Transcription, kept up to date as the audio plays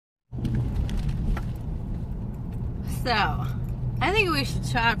So, I think we should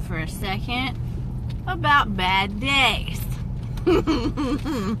talk for a second about bad days.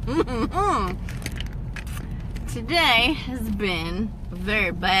 Today has been a very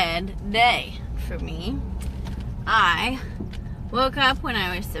bad day for me. I woke up when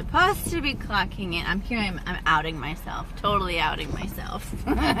I was supposed to be clocking in. I'm outing myself, totally outing myself.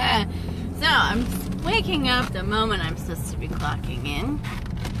 So I'm waking up the moment I'm supposed to be clocking in.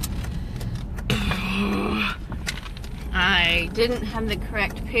 I didn't have the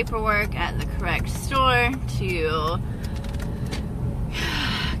correct paperwork at the correct store to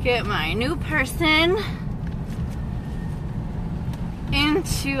get my new person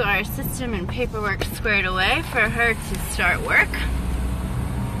into our system and paperwork squared away for her to start work.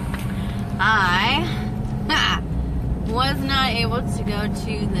 I was not able to go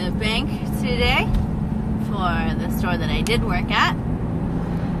to the bank today for the store that I did work at.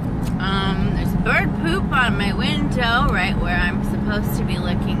 There's bird poop on my window right where I'm supposed to be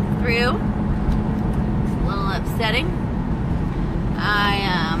looking through. It's a little upsetting.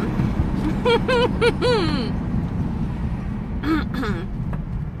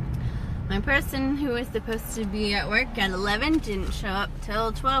 My person who was supposed to be at work at 11 didn't show up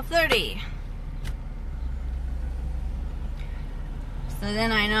till 12:30. So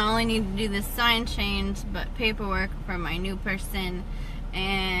then I not only need to do this sign change, but paperwork for my new person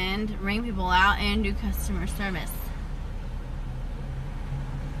and ring people out and do customer service.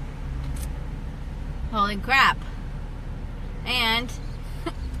 Holy crap. And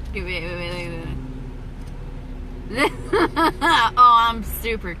wait. Oh, I'm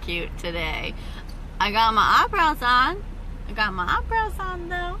super cute today. I got my eyebrows on.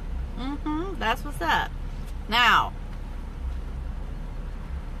 Though. That's what's up. Now,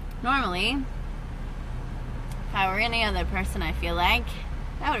 normally, if I were any other person, I feel like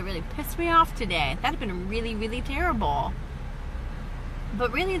that would have really pissed me off today. That'd have been really, really terrible.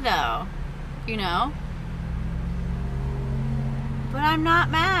 But really though, you know, but I'm not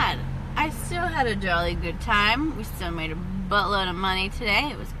mad. I still had a jolly good time. We still made a buttload of money today.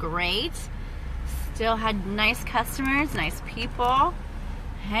 It was great. Still had nice customers, nice people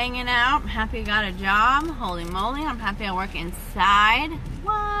hanging out. I'm happy I got a job. Holy moly, I'm happy I work inside.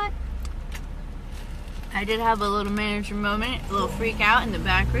 What? I did have a little manager moment, a little freak out in the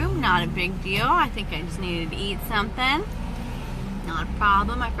back room. Not a big deal. I think I just needed to eat something. Not a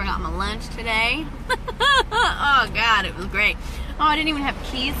problem. I forgot my lunch today. Oh God, it was great. Oh, I didn't even have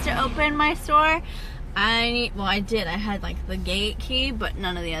keys to open my store. I did. I had like the gate key, but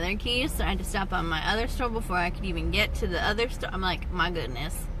none of the other keys. So I had to stop on my other store before I could even get to the other store. I'm like, my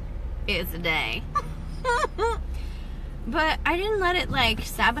goodness, it's a day. But I didn't let it like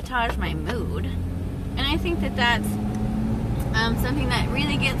sabotage my mood. And I think that that's something that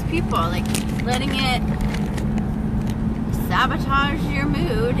really gets people, like letting it sabotage your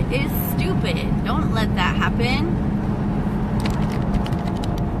mood is stupid. Don't let that happen.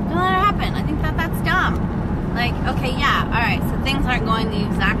 Don't let it happen. I think that that's dumb. Like, okay, yeah, alright, so things aren't going the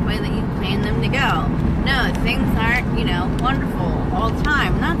exact way that you planned them to go. No, things aren't, you know, wonderful all the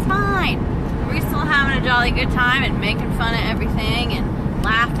time. And that's fine. We're still having a jolly good time and making fun of everything and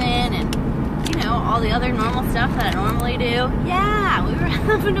laughing and, you know, all the other normal stuff that I normally do. Yeah, we were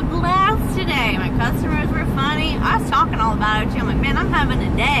having a blast today. My customers were funny. I was talking all about it too. I'm like, man, I'm having a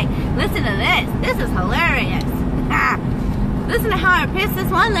day. Listen to this. This is hilarious. Listen to how I pissed this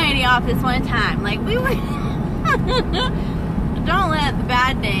one lady off this one time. Like, we were... Don't let the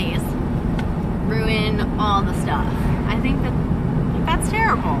bad days ruin all the stuff. I think that's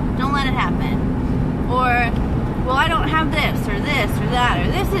terrible. Don't let it happen. Or, well, I don't have this or that,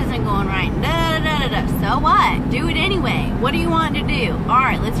 or this isn't going right. So what? Do it anyway. What do you want to do?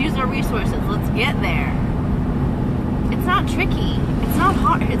 Alright, let's use our resources. Let's get there. It's not tricky. It's not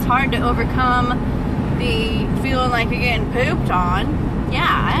hard. It's hard to overcome the feeling like you're getting pooped on. Yeah,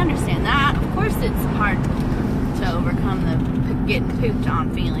 I understand that. Of course it's hard to overcome the getting pooped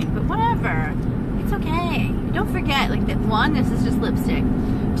on feeling, but whatever. It's okay. Don't forget, like, that one, this is just lipstick.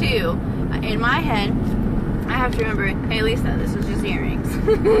 Two, in my head, I have to remember, hey Lisa, this is just earrings.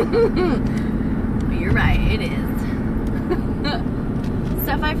 You're right, it is.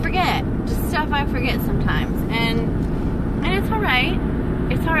 Stuff I forget. Just stuff I forget sometimes. And it's alright.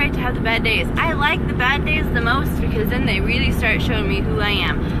 It's alright to have the bad days. I like the bad days the most because then they really start showing me who I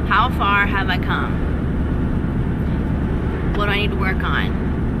am. How far have I come? What do I need to work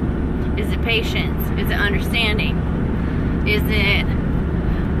on? Is it patience? Is it understanding? Is it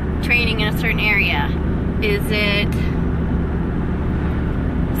training in a certain area? Is it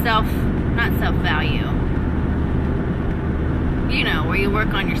not self-value? You know, where you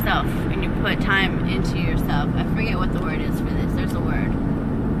work on yourself and your put time into yourself. I forget what the word is for this. There's a word.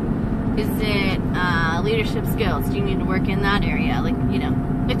 Is it leadership skills? Do you need to work in that area? Like, you know,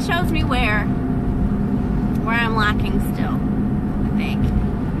 it shows me where I'm lacking still, I think.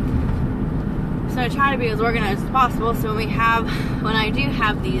 So I try to be as organized as possible, so when I do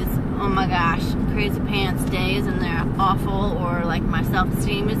have these, oh my gosh, crazy pants days and they're awful, or like my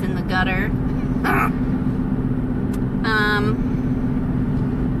self-esteem is in the gutter,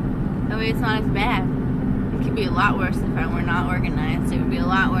 that way it's not as bad. It could be a lot worse if I were not organized. It would be a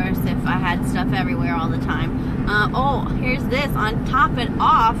lot worse if I had stuff everywhere all the time. Oh, here's this. On top it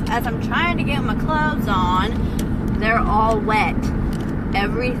off, as I'm trying to get my clothes on, they're all wet.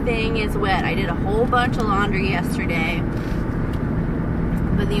 Everything is wet. I did a whole bunch of laundry yesterday,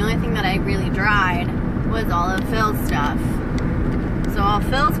 but the only thing that I really dried was all of Phil's stuff. So all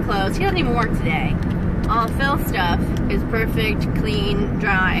Phil's clothes, he doesn't even work today. All of Phil's stuff is perfect, clean,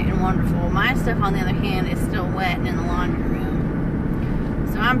 dry, and wonderful. My stuff, on the other hand, is still wet and in the laundry room.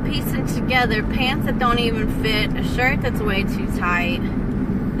 So I'm piecing together pants that don't even fit, a shirt that's way too tight.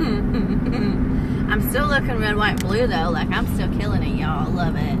 I'm still looking red, white, blue though. Like, I'm still killing it, y'all.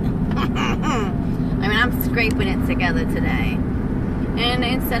 Love it. I mean, I'm scraping it together today. And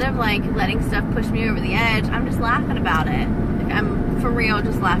instead of like letting stuff push me over the edge, I'm just laughing about it. Like, I'm for real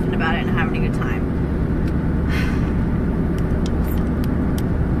just laughing about it and having a good time.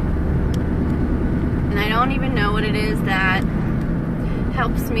 And I don't even know what it is that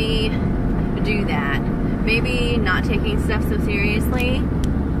helps me do that. Maybe not taking stuff so seriously.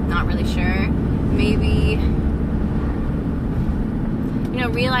 Not really sure. Maybe, you know,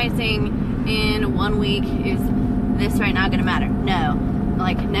 realizing in 1 week, is this right now gonna matter? No.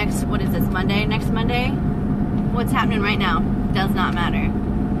 Like, what is this, Monday? Next Monday? What's happening right now does not matter.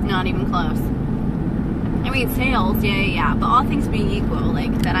 Not even close. I mean, sales, yeah, but all things being equal,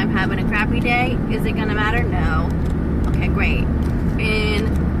 like, that I'm having a crappy day, is it gonna matter? No. Okay, great. In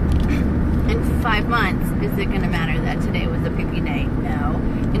 5 months, is it gonna matter that today was a poopy day? No.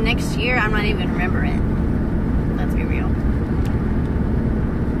 And next year, I'm not even remember it. Let's be real.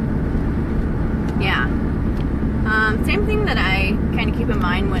 Yeah. Same thing that I kind of keep in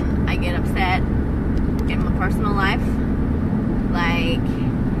mind when I get upset in my personal life. Like,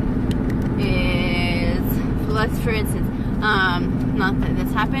 let's, for instance, not that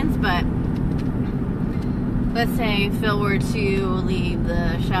this happens, but let's say Phil were to leave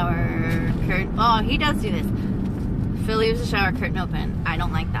the shower curtain. Oh, he does do this. Phil leaves the shower curtain open. I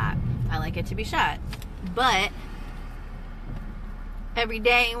don't like that. I like it to be shut. But every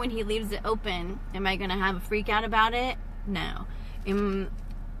day when he leaves it open, am I gonna have a freak out about it? No. Am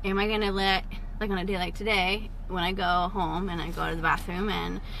I gonna let, like on a day like today, when I go home and I go to the bathroom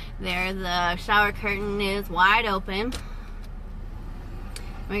and there the shower curtain is wide open,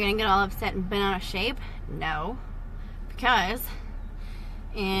 am I gonna get all upset and bent out of shape? No. Because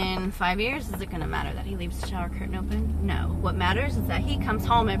in 5 years, is it gonna matter that he leaves the shower curtain open? No. What matters is that he comes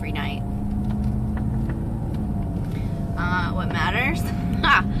home every night. What matters?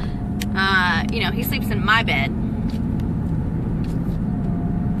 You know, he sleeps in my bed.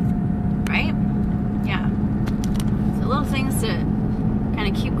 Right? Yeah. So little things to kind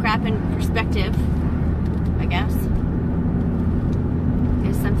of keep crap in perspective, I guess,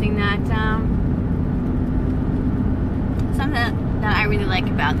 is something that, that I really like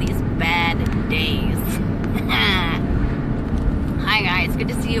about these bad days. Hi guys, good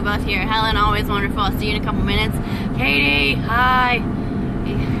to see you both here. Helen, always wonderful. I'll see you in a couple minutes. Katie, hi.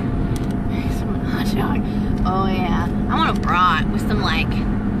 Hot dog. Oh yeah. I want a brat with some like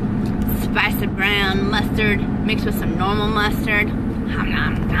spicy brown mustard mixed with some normal mustard.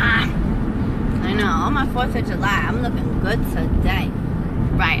 I know, on my 4th of July, I'm looking good today.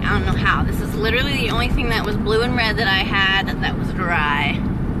 Right, I don't know how. This is literally the only thing that was blue and red that I had that was dry.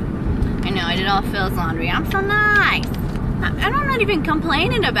 I know, I did all Phil's laundry. I'm so nice. I'm not even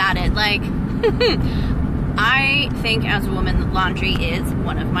complaining about it. Like, I think as a woman, laundry is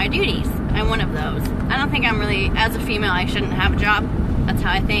one of my duties. I'm one of those. I don't think I'm really, as a female, I shouldn't have a job. That's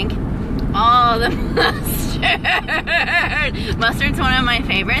how I think. Oh, the mustard. Mustard's one of my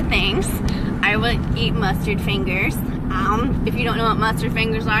favorite things. I would eat mustard fingers. If you don't know what mustard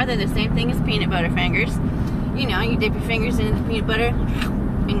fingers are, they're the same thing as peanut butter fingers. You know, you dip your fingers into the peanut butter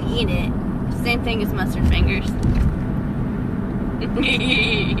and eat it. Same thing as mustard fingers.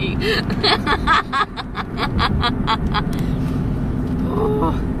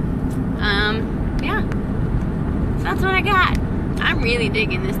 Yeah. So that's what I got. I'm really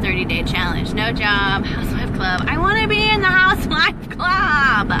digging this 30-day challenge. No job, housewife club. I want to be in the housewife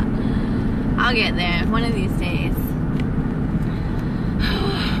club. I'll get there one of these days.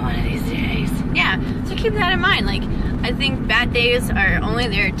 One of these days. Yeah, so keep that in mind. Like, I think bad days are only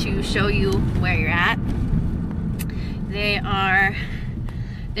there to show you where you're at. They are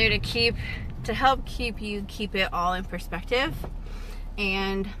there to help keep it all in perspective.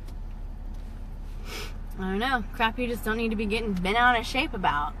 And I don't know, crap you just don't need to be getting bent out of shape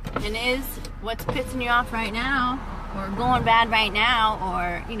about. And is what's pissing you off right now, or going bad right now,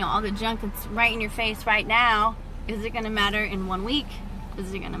 or, you know, all the junk that's right in your face right now, is it going to matter in 1 week?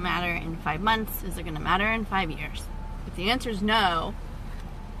 Is it going to matter in 5 months? Is it going to matter in 5 years? If the answer is no,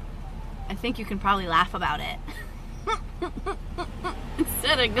 I think you can probably laugh about it.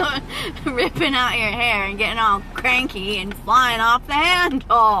 Instead of going ripping out your hair and getting all cranky and flying off the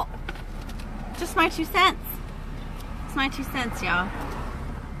handle. Just my 2 cents. It's my 2 cents, y'all.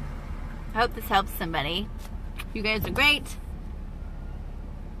 I hope this helps somebody. You guys are great.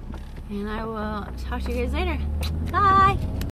 And I will talk to you guys later. Bye.